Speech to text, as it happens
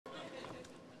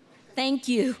Thank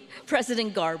you,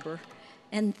 President Garber.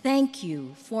 And thank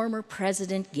you, former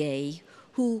President Gay,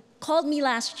 who called me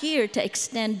last year to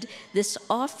extend this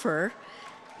offer.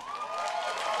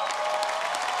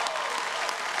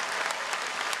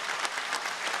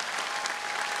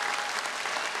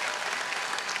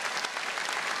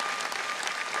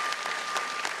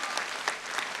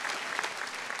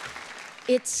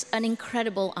 It's an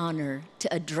incredible honor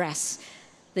to address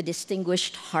the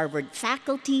distinguished Harvard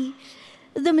faculty,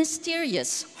 the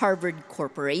mysterious Harvard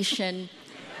Corporation,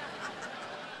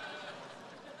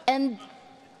 and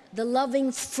the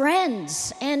loving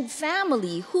friends and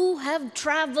family who have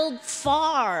traveled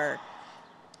far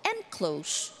and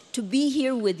close to be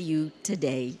here with you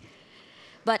today.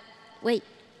 But wait,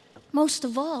 most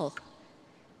of all,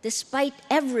 despite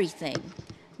everything,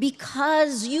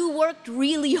 because you worked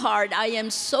really hard, I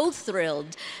am so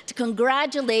thrilled to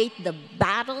congratulate the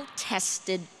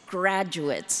battle-tested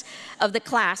graduates of the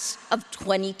class of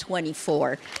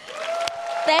 2024.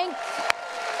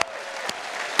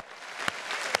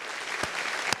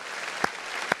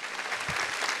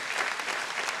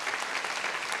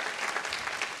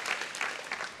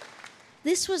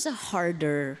 This was a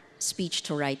harder speech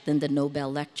to write than the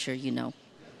Nobel lecture, you know.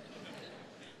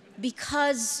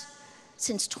 Because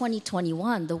since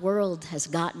 2021, the world has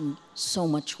gotten so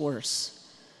much worse.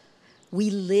 We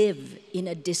live in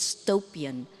a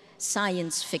dystopian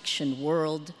science fiction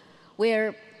world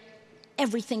where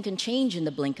everything can change in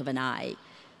the blink of an eye,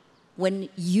 when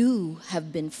you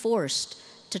have been forced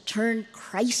to turn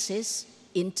crisis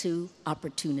into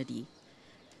opportunity.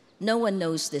 No one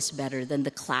knows this better than the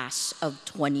class of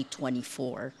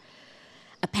 2024.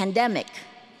 A pandemic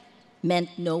meant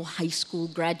no high school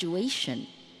graduation.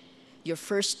 Your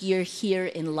first year here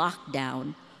in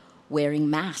lockdown, wearing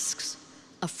masks,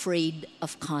 afraid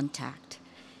of contact.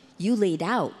 You laid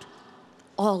out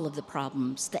all of the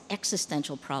problems, the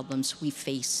existential problems we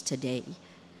face today.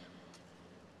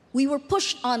 We were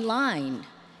pushed online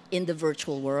in the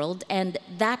virtual world, and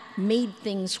that made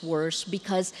things worse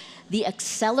because the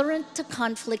accelerant to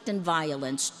conflict and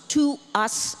violence, to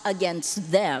us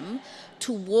against them,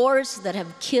 to wars that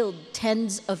have killed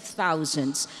tens of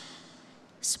thousands,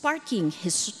 sparking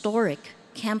historic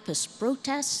campus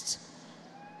protests,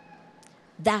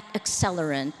 that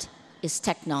accelerant is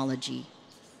technology.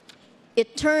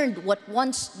 It turned what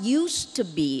once used to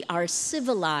be our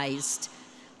civilized,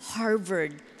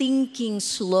 Harvard, thinking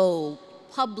slow,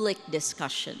 public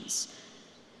discussions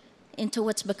into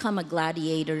what's become a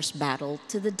gladiator's battle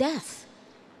to the death.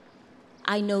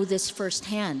 I know this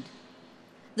firsthand.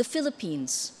 The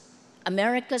Philippines,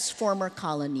 America's former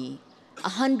colony,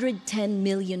 110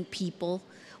 million people,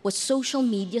 was social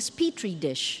media's petri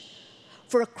dish.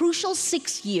 For a crucial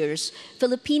 6 years,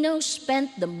 Filipinos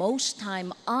spent the most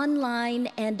time online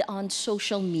and on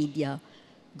social media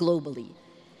globally.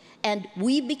 And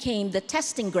we became the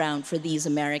testing ground for these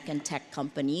American tech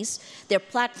companies, their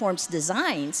platforms'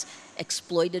 designs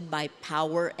exploited by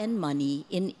power and money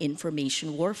in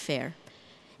information warfare.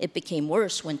 It became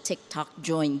worse when TikTok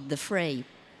joined the fray.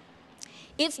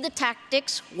 If the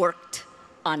tactics worked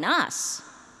on us,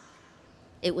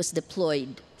 it was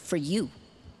deployed for you.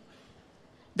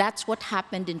 That's what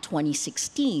happened in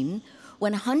 2016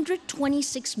 when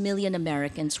 126 million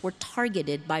Americans were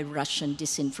targeted by Russian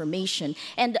disinformation,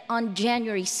 and on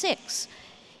January 6,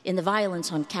 in the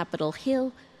violence on Capitol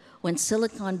Hill, when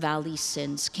Silicon Valley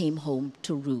sins came home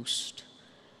to roost.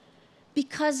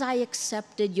 Because I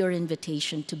accepted your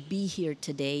invitation to be here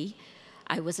today,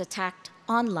 I was attacked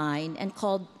online and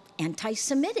called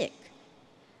anti-Semitic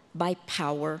by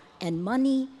power and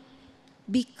money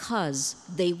because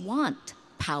they want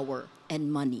power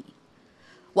and money.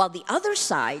 While the other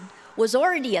side was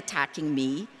already attacking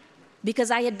me because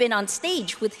I had been on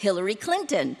stage with Hillary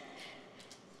Clinton.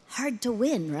 Hard to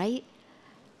win, right?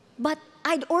 But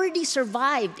I'd already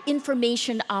survived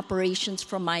information operations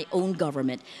from my own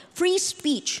government. Free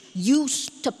speech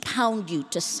used to pound you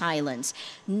to silence.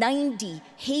 90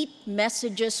 hate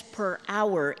messages per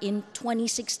hour in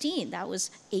 2016. That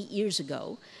was 8 years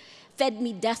ago. Fed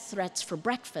me death threats for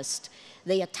breakfast.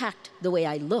 They attacked the way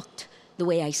I looked, the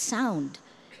way I sound.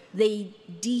 They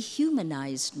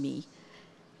dehumanized me.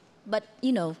 But,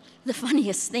 you know, the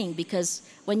funniest thing, because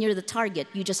when you're the target,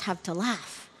 you just have to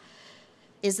laugh,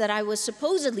 is that I was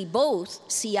supposedly both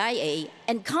CIA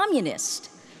and communist.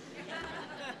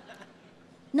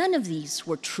 None of these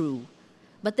were true.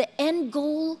 But the end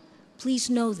goal, please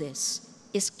know this,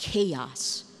 is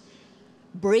chaos.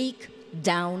 Break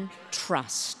down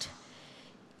trust.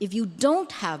 If you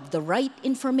don't have the right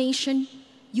information,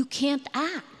 you can't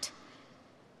act.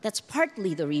 That's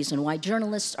partly the reason why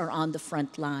journalists are on the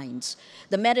front lines.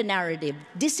 The meta-narrative,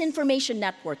 disinformation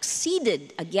network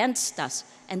seeded against us,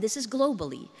 and this is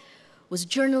globally, was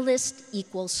journalist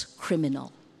equals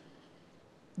criminal.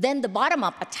 Then the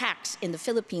bottom-up attacks in the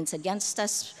Philippines against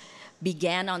us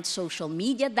began on social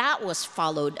media. That was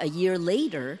followed a year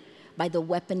later by the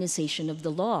weaponization of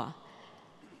the law.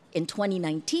 In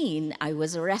 2019, I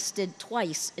was arrested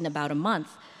twice in about a month,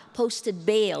 posted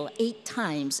bail 8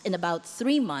 times in about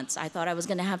 3 months. I thought I was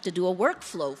going to have to do a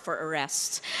workflow for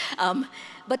arrests.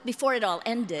 But before it all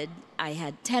ended, I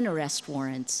had 10 arrest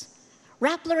warrants.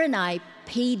 Rappler and I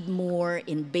paid more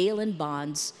in bail and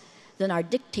bonds than our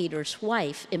dictator's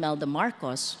wife, Imelda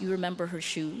Marcos. You remember her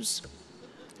shoes?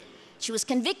 She was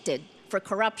convicted for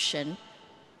corruption,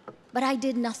 but I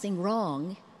did nothing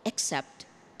wrong except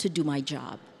to do my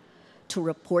job, to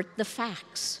report the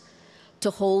facts, to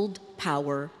hold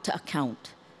power to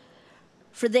account.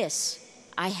 For this,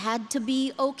 I had to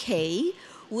be okay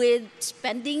with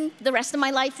spending the rest of my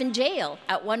life in jail.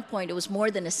 At one point, it was more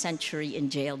than a century in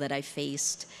jail that I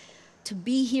faced. To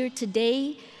be here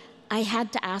today, I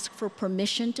had to ask for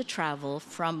permission to travel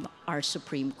from our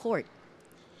Supreme Court.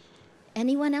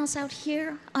 Anyone else out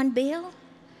here on bail?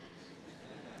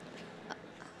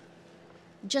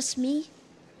 Just me?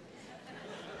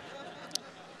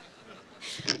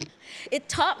 It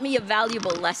taught me a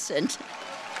valuable lesson.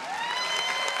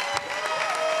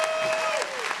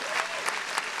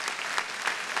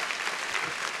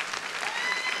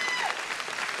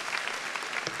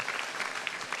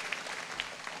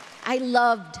 I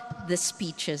loved the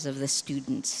speeches of the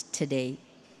students today.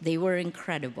 They were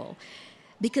incredible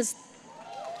because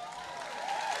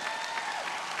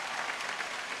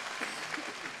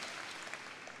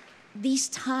these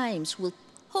times will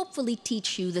hopefully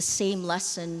teach you the same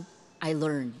lesson I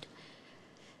learned.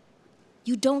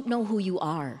 You don't know who you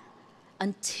are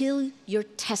until you're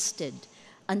tested,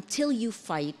 until you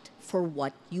fight for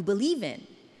what you believe in,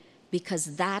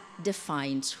 because that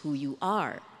defines who you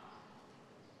are.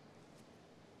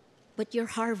 But you're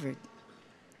Harvard.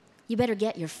 You better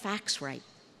get your facts right.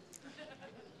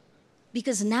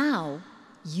 Because now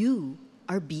you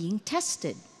are being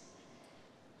tested.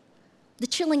 The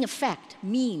chilling effect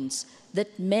means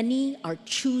that many are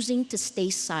choosing to stay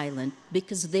silent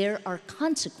because there are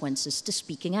consequences to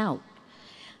speaking out.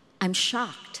 I'm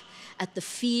shocked at the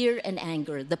fear and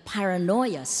anger, the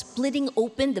paranoia splitting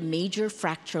open the major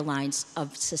fracture lines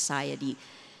of society,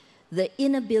 the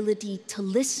inability to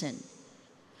listen.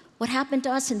 What happened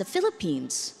to us in the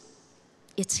Philippines?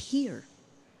 It's here.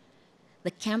 The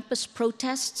campus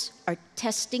protests are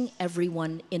testing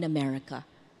everyone in America.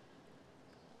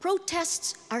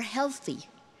 Protests are healthy.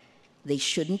 They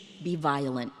shouldn't be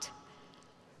violent.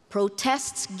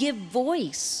 Protests give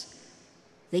voice.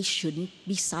 They shouldn't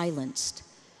be silenced.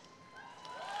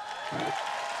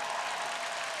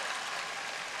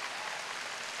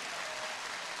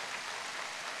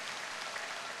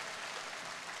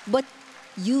 But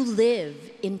you live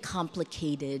in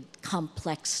complicated,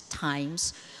 complex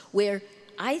times where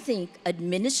I think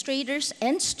administrators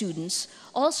and students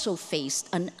also faced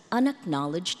an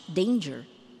unacknowledged danger.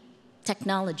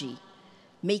 Technology,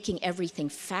 making everything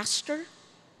faster,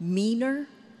 meaner,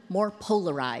 more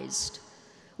polarized,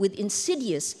 with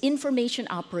insidious information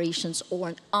operations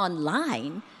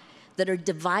online that are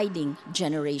dividing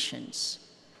generations.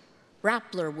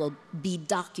 Rappler will be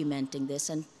documenting this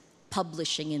and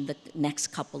publishing in the next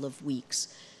couple of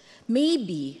weeks.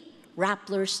 Maybe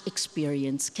Rappler's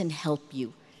experience can help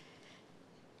you.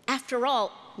 After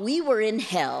all, we were in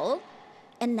hell,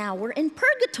 and now we're in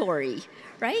purgatory,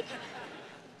 right?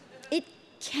 It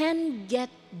can get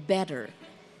better.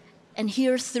 And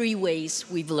here are 3 ways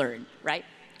we've learned, right?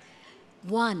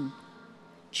 1,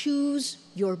 choose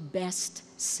your best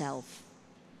self.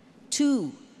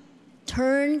 2,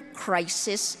 turn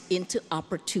crisis into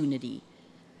opportunity.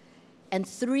 And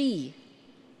 3,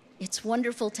 it's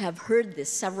wonderful to have heard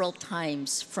this several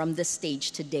times from the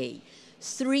stage today.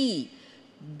 3,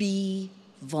 be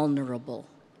vulnerable.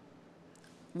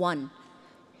 1,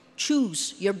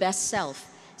 choose your best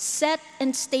self. Set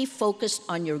and stay focused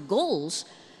on your goals,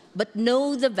 but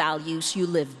know the values you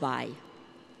live by.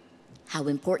 How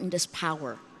important is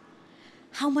power?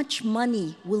 How much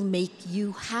money will make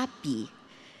you happy?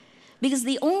 Because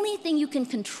the only thing you can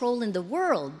control in the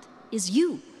world is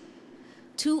you.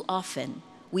 Too often,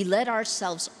 we let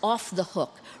ourselves off the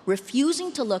hook,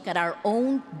 refusing to look at our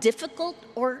own difficult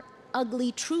or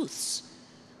ugly truths.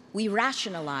 We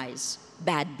rationalize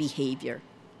bad behavior.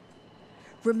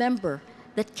 Remember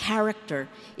that character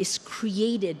is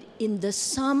created in the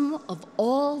sum of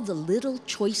all the little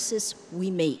choices we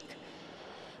make.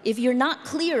 If you're not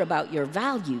clear about your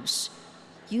values,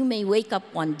 you may wake up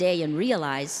one day and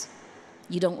realize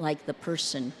you don't like the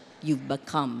person you've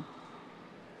become.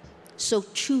 So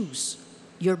choose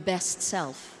your best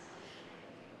self.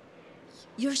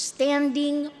 You're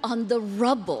standing on the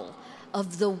rubble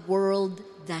of the world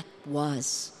that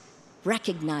was.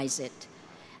 Recognize it.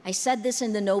 I said this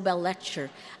in the Nobel lecture.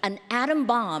 An atom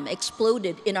bomb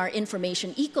exploded in our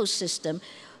information ecosystem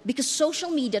because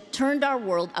social media turned our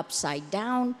world upside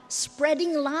down,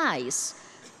 spreading lies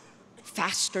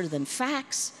faster than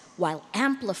facts while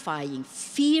amplifying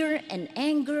fear and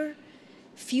anger,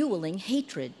 fueling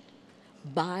hatred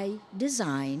by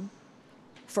design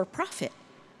for profit.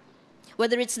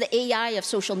 Whether it's the AI of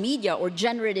social media or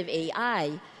generative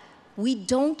AI, we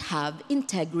don't have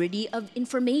integrity of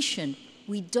information.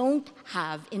 We don't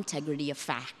have integrity of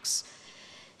facts.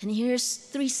 And here's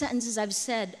 3 sentences I've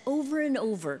said over and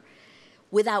over.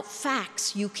 Without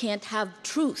facts, you can't have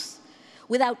truth.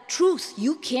 Without truth,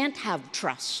 you can't have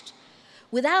trust.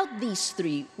 Without these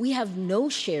 3, we have no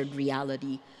shared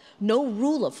reality, no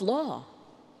rule of law,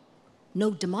 no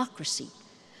democracy.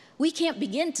 We can't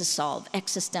begin to solve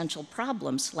existential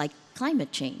problems like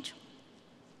climate change.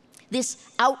 This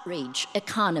outrage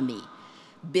economy,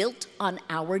 built on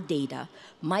our data,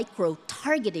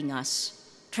 micro-targeting us,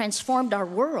 transformed our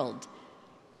world,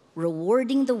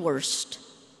 rewarding the worst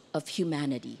of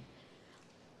humanity.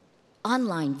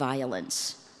 Online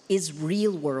violence is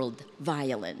real-world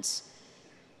violence.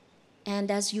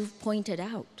 And as you've pointed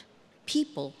out,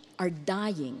 people are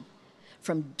dying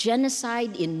from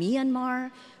genocide in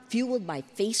Myanmar, fueled by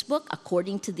Facebook,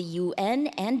 according to the UN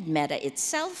and Meta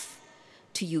itself,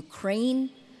 to Ukraine,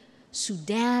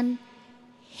 Sudan,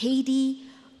 Haiti,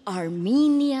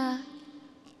 Armenia,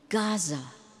 Gaza.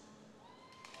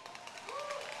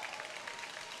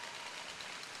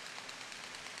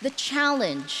 The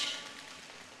challenge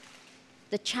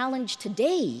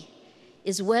today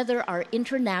is whether our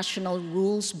international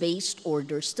rules-based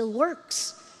order still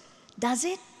works. Does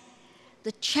it?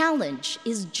 The challenge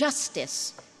is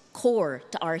justice, core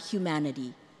to our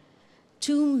humanity.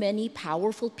 Too many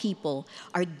powerful people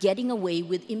are getting away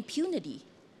with impunity,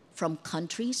 from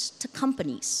countries to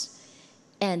companies.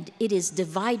 And it is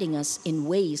dividing us in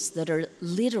ways that are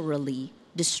literally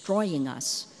destroying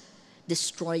us,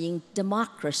 destroying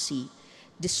democracy,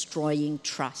 destroying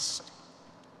trust.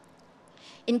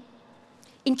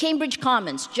 In Cambridge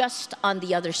Commons, just on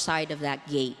the other side of that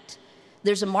gate,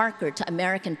 there's a marker to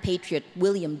American patriot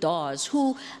William Dawes,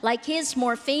 who, like his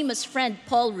more famous friend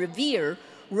Paul Revere,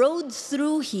 rode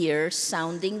through here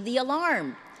sounding the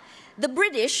alarm. The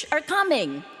British are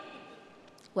coming.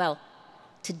 Well,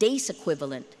 today's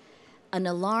equivalent, an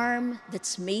alarm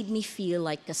that's made me feel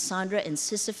like Cassandra and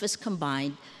Sisyphus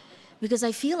combined, because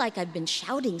I feel like I've been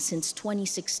shouting since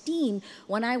 2016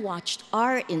 when I watched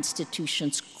our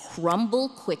institutions crumble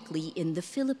quickly in the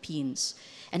Philippines.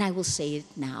 And I will say it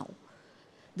now.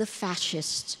 The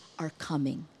fascists are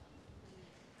coming.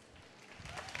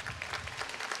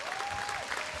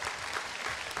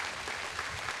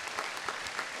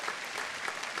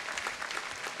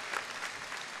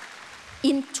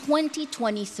 In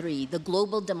 2023, the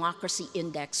Global Democracy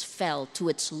Index fell to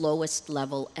its lowest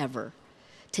level ever.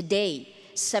 Today,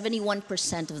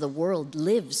 71% of the world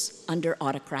lives under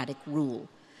autocratic rule.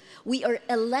 We are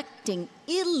electing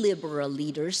illiberal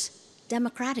leaders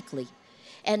democratically.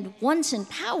 And once in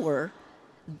power,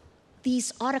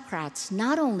 these autocrats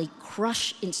not only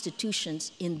crush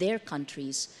institutions in their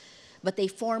countries, but they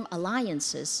form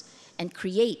alliances and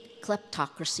create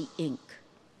kleptocracy Inc.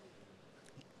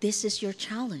 This is your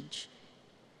challenge.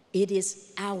 It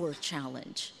is our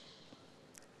challenge.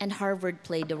 And Harvard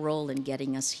played a role in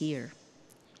getting us here.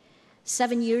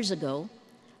 7 years ago,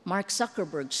 Mark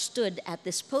Zuckerberg stood at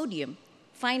this podium,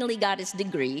 finally got his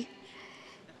degree,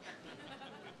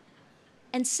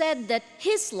 and said that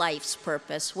his life's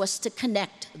purpose was to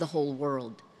connect the whole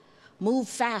world. Move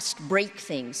fast, break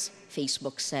things,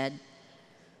 Facebook said.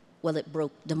 Well, it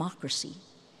broke democracy.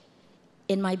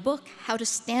 In my book, How to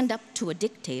Stand Up to a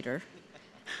Dictator,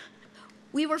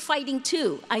 we were fighting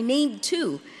too. I named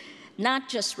 2. Not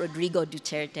just Rodrigo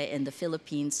Duterte in the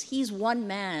Philippines. He's one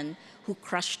man who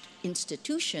crushed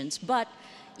institutions, but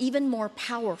even more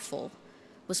powerful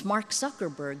was Mark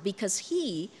Zuckerberg, because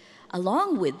he,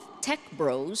 along with tech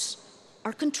bros,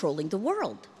 are controlling the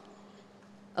world.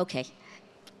 Okay,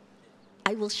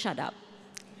 I will shut up.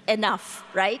 Enough,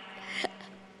 right?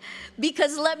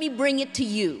 Because let me bring it to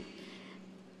you.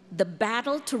 The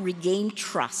battle to regain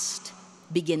trust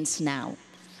begins now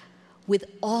with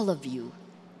all of you.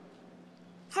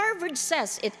 Harvard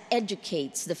says it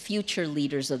educates the future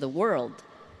leaders of the world.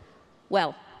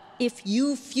 Well, if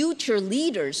you future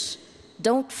leaders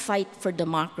don't fight for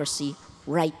democracy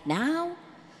right now,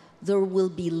 there will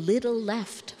be little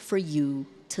left for you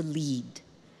to lead.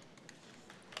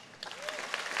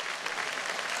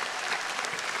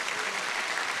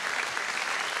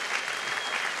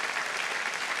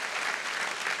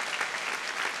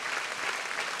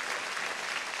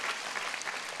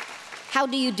 How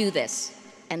do you do this?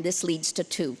 And this leads to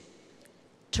two.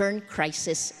 Turn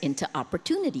crisis into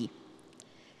opportunity.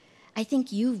 I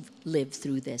think you've lived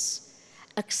through this.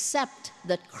 Accept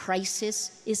that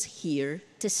crisis is here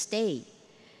to stay.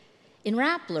 In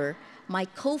Rappler, my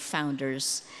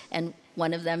co-founders, and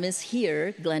one of them is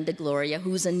here, Glenda Gloria,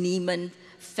 who's a Neiman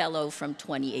Fellow from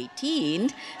 2018,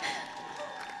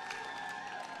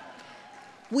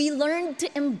 we learned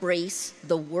to embrace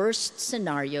the worst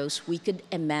scenarios we could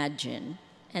imagine,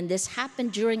 and this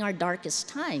happened during our darkest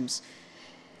times.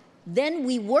 Then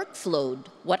we workflowed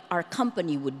what our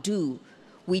company would do.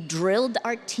 We drilled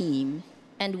our team,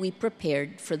 and we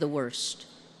prepared for the worst.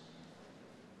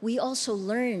 We also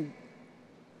learned,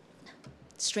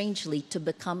 strangely, to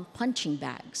become punching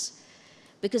bags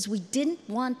because we didn't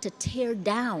want to tear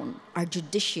down our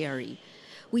judiciary.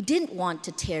 We didn't want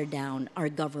to tear down our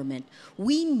government.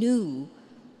 We knew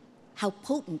how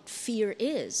potent fear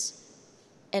is,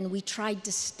 and we tried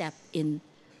to step in.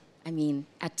 I mean,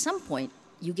 at some point,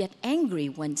 you get angry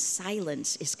when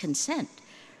silence is consent,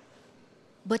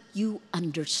 but you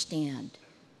understand.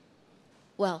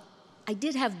 Well, I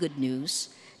did have good news.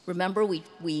 Remember, we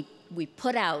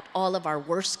put out all of our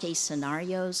worst-case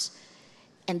scenarios,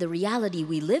 and the reality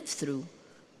we lived through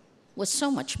was so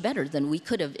much better than we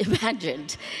could have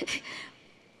imagined.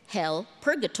 Hell,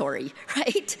 purgatory,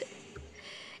 right?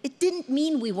 It didn't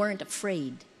mean we weren't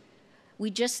afraid.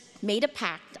 We just made a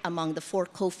pact among the 4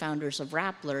 co-founders of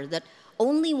Rappler that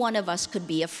only one of us could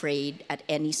be afraid at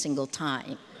any single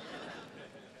time.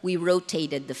 We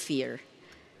rotated the fear.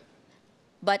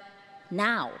 But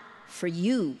now, for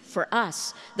you, for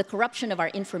us, the corruption of our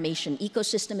information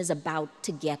ecosystem is about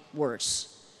to get worse.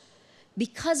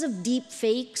 Because of deep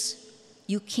fakes,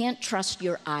 you can't trust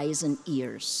your eyes and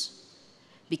ears.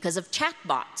 Because of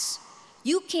chatbots,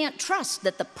 you can't trust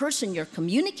that the person you're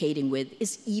communicating with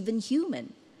is even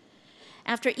human.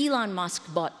 After Elon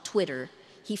Musk bought Twitter,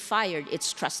 he fired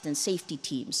its trust and safety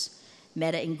teams.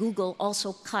 Meta and Google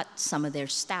also cut some of their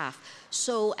staff.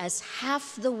 So as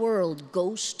half the world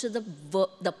goes to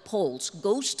the polls,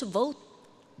 goes to vote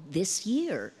this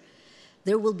year,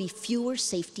 there will be fewer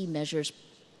safety measures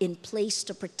in place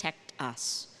to protect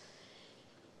us.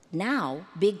 Now,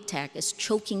 big tech is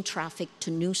choking traffic to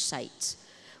news sites,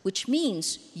 which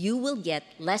means you will get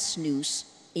less news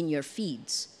in your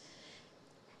feeds.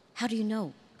 How do you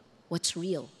know what's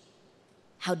real?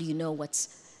 How do you know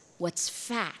what's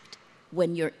fact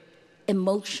when your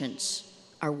emotions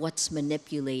are what's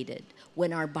manipulated,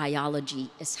 when our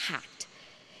biology is hacked?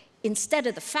 Instead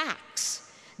of the facts,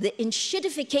 the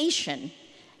enshittification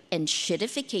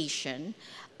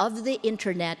of the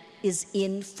internet is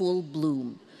in full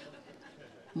bloom.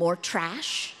 More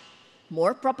trash,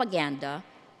 more propaganda,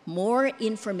 more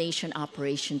information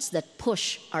operations that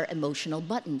push our emotional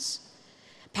buttons.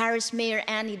 Paris Mayor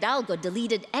Anne Hidalgo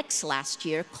deleted X last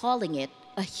year, calling it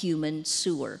a human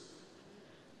sewer.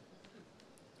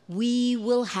 We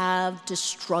will have to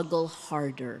struggle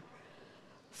harder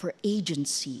for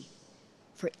agency,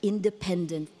 for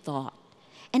independent thought.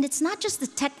 And it's not just the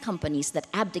tech companies that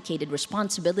abdicated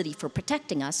responsibility for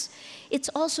protecting us, it's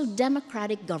also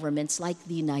democratic governments like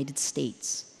the United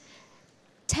States.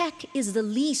 Tech is the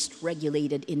least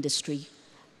regulated industry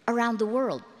around the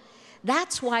world.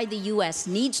 That's why the US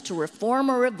needs to reform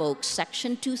or revoke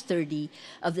Section 230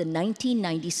 of the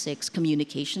 1996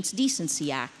 Communications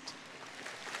Decency Act.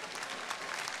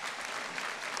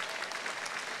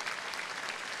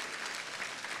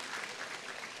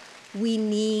 We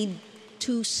need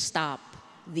to stop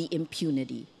the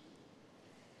impunity.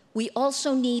 We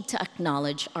also need to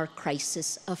acknowledge our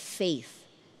crisis of faith.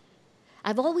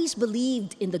 I've always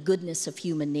believed in the goodness of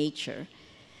human nature,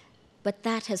 but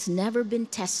that has never been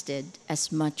tested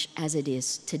as much as it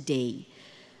is today,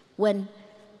 when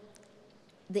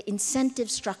the incentive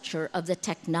structure of the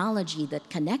technology that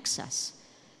connects us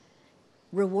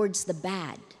rewards the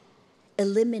bad,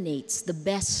 eliminates the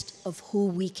best of who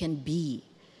we can be.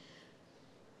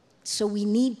 So we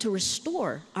need to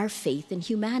restore our faith in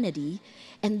humanity,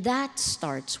 and that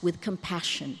starts with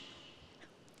compassion.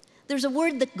 There's a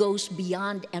word that goes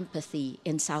beyond empathy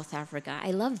in South Africa.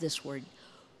 I love this word,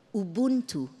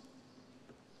 Ubuntu.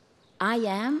 I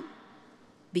am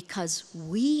because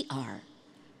we are.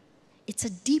 It's a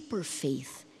deeper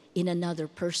faith in another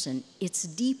person. It's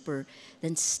deeper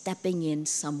than stepping in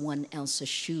someone else's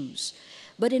shoes.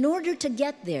 But in order to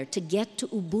get there, to get to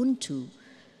Ubuntu,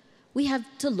 we have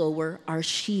to lower our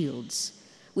shields,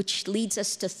 which leads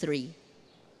us to 3.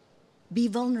 Be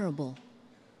vulnerable.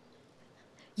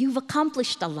 You've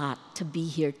accomplished a lot to be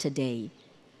here today.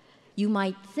 You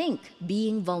might think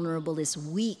being vulnerable is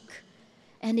weak,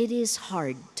 and it is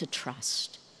hard to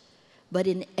trust. But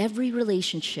in every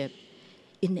relationship,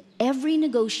 in every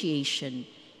negotiation,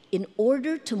 in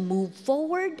order to move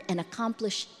forward and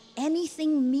accomplish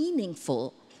anything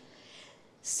meaningful,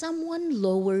 someone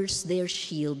lowers their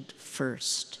shield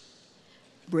first,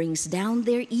 brings down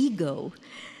their ego,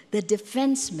 the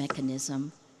defense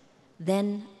mechanism,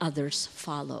 then others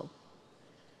follow.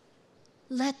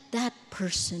 Let that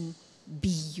person be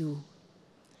you.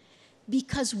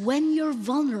 Because when you're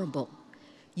vulnerable,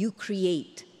 you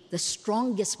create the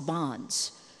strongest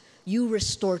bonds. You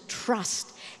restore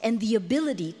trust and the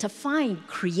ability to find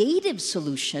creative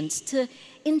solutions to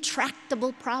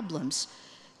intractable problems.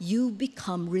 You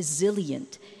become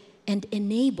resilient and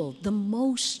enable the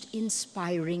most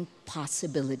inspiring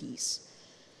possibilities.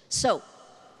 So,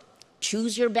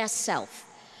 choose your best self.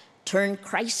 Turn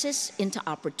crisis into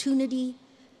opportunity.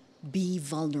 Be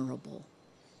vulnerable.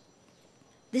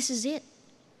 This is it.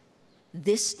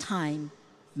 This time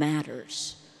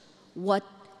matters. What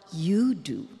you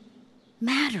do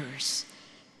matters.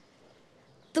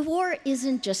 The war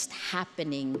isn't just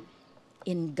happening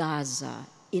in Gaza,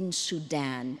 in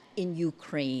Sudan, in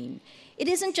Ukraine. It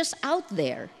isn't just out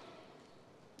there.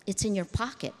 It's in your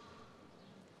pocket.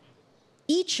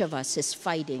 Each of us is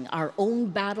fighting our own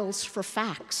battles for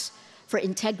facts, for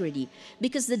integrity,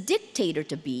 because the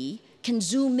dictator-to-be can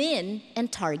zoom in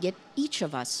and target each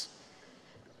of us.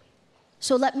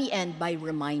 So let me end by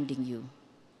reminding you,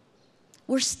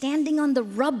 we're standing on the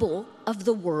rubble of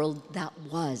the world that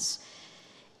was.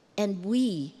 And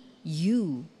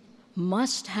you,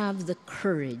 must have the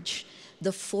courage,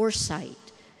 the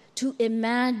foresight to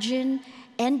imagine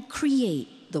and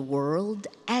create the world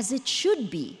as it should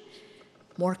be,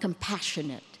 more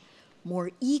compassionate,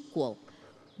 more equal,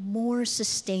 more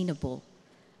sustainable.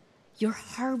 Your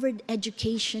Harvard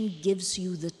education gives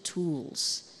you the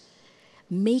tools.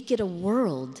 Make it a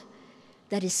world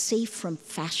that is safe from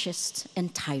fascists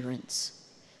and tyrants.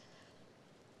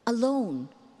 Alone,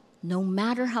 no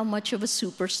matter how much of a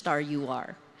superstar you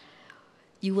are,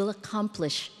 you will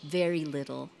accomplish very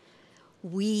little.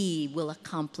 We will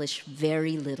accomplish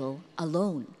very little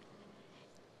alone.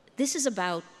 This is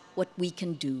about what we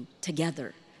can do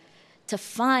together, to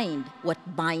find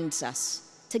what binds us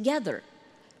together.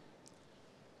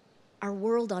 Our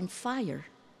world on fire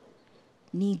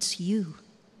needs you.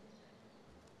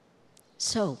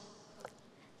 So,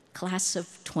 class of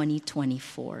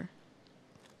 2024,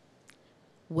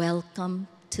 welcome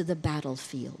to the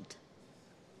battlefield.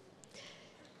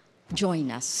 Join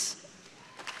us.